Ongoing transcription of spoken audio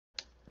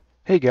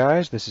Hey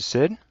guys, this is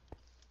Sid,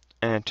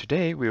 and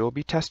today we will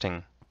be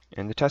testing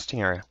in the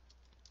testing area.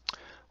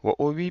 What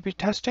will we be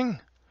testing?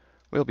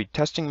 We'll be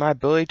testing my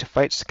ability to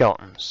fight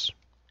skeletons.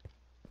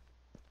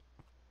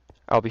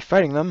 I'll be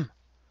fighting them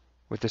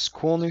with this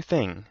cool new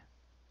thing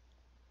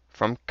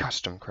from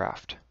Custom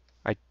Craft.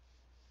 I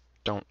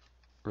don't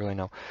really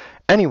know.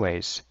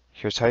 Anyways,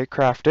 here's how you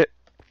craft it.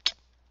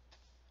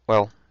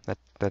 Well,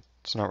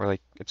 that's not really,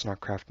 it's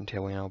not craft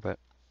until we know, but...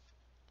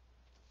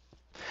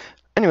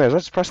 Anyways,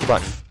 let's press the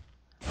button.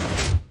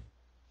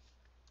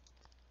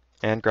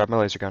 And grab my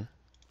laser gun.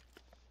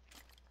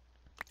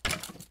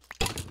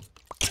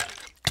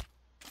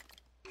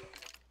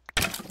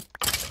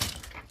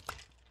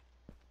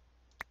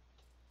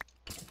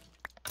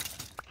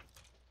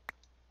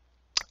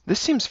 This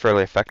seems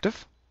fairly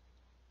effective.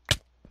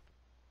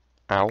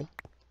 Ow.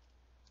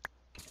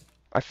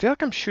 I feel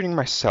like I'm shooting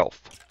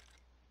myself.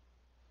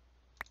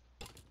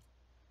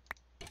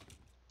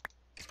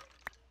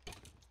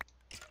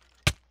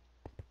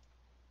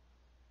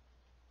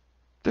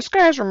 This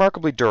guy is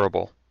remarkably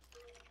durable.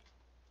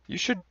 You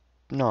should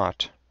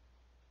not.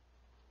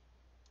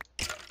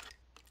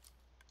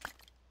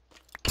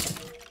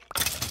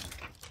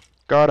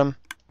 Got him.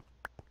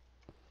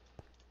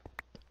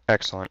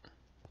 Excellent.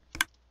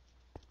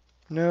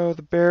 No,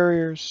 the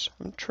barriers.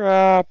 I'm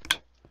trapped.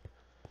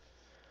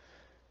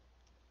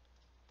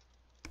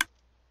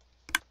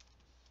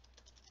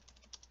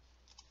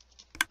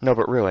 No,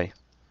 but really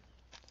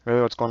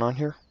what's going on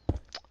here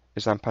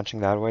is I'm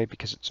punching that away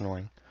because it's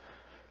annoying.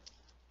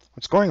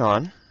 What's going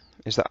on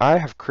is that I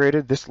have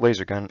created this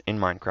laser gun in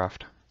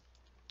Minecraft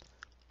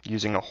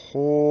using a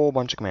whole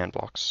bunch of command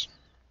blocks.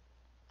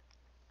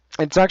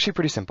 It's actually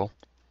pretty simple.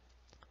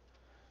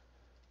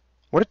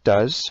 What it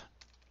does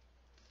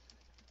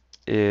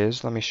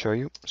is, let me show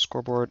you,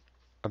 scoreboard,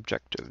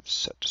 objectives,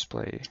 set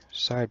display,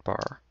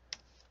 sidebar.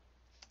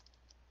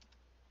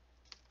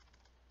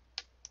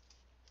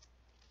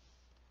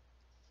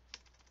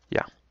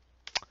 Yeah.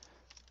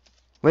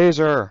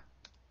 Laser.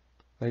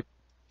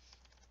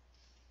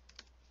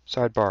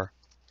 Sidebar.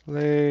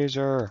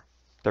 Laser.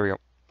 There we go.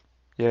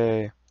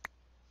 Yay.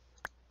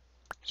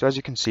 So as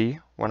you can see,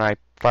 when I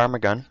fire my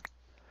gun,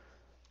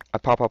 I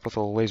pop up with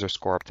a laser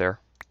score up there.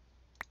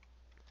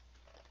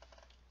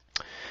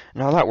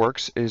 And how that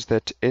works is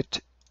that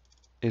it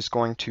is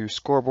going to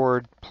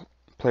scoreboard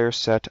player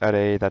set at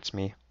A, that's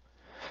me.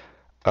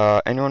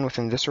 Anyone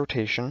within this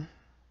rotation,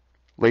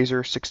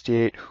 laser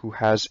 68 who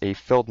has a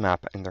filled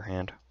map in their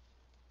hand.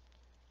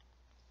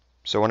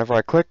 So whenever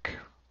I click,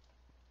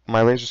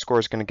 my laser score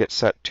is going to get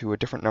set to a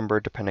different number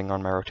depending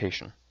on my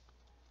rotation.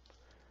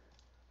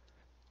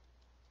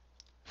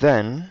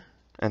 Then,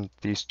 and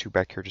these two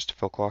back here just to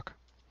fill clock,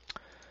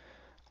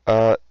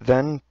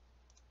 then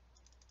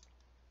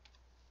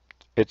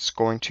it's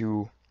going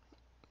to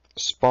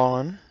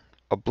spawn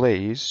a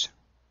blaze,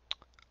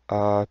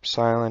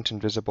 silent,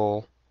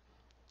 invisible,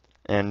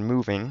 and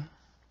moving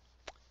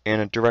in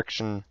a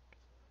direction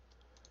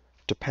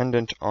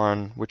dependent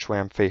on which way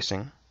I'm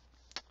facing.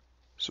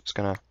 So it's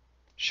going to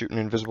shoot an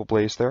invisible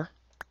blaze there.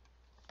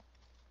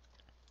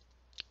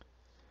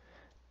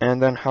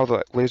 And then how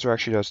the laser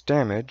actually does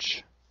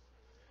damage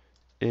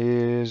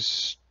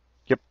is,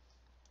 yep,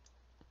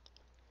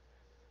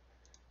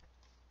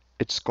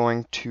 it's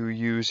going to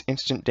use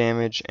instant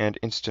damage and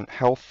instant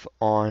health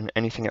on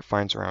anything it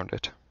finds around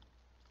it.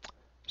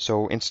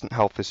 So instant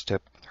health is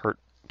to hurt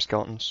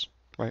skeletons,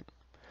 right?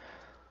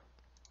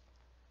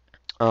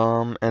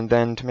 And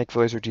then to make the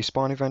laser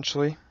despawn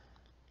eventually,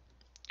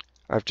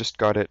 I've just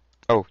got it,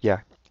 oh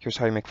yeah, here's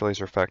how you make the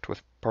laser effect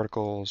with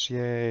particles,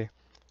 yay.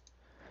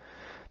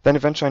 Then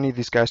eventually I need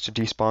these guys to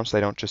despawn so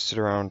they don't just sit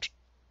around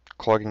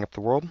clogging up the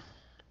world.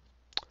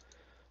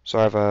 So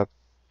I have a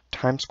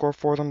time score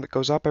for them that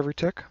goes up every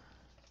tick.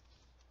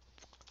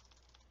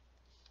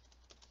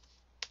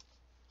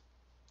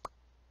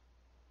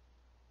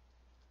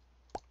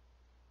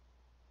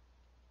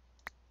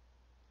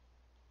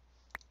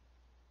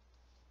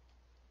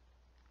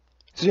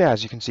 So yeah,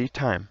 as you can see,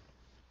 time.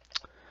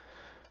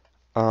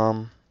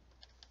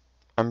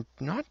 I'm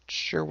not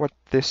sure what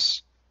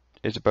this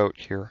is about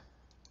here.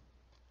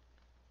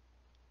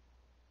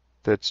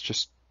 That's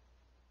just...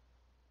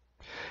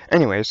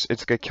 Anyways,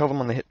 it's going to kill them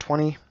when they hit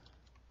 20.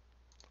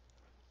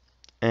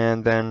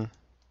 And then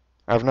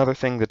I have another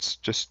thing that's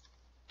just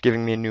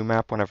giving me a new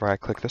map whenever I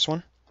click this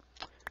one.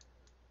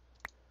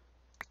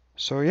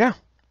 So yeah,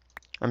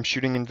 I'm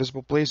shooting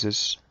invisible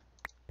blazes.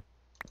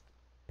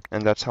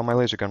 And that's how my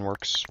laser gun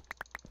works.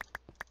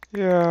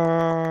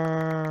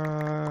 Yeah.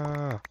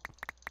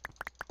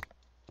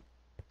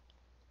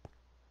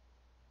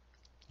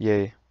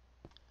 Yay.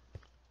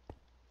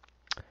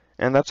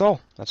 And that's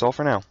all. That's all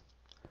for now.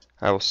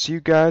 I will see you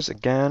guys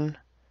again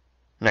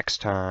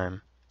next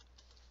time.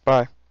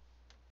 Bye.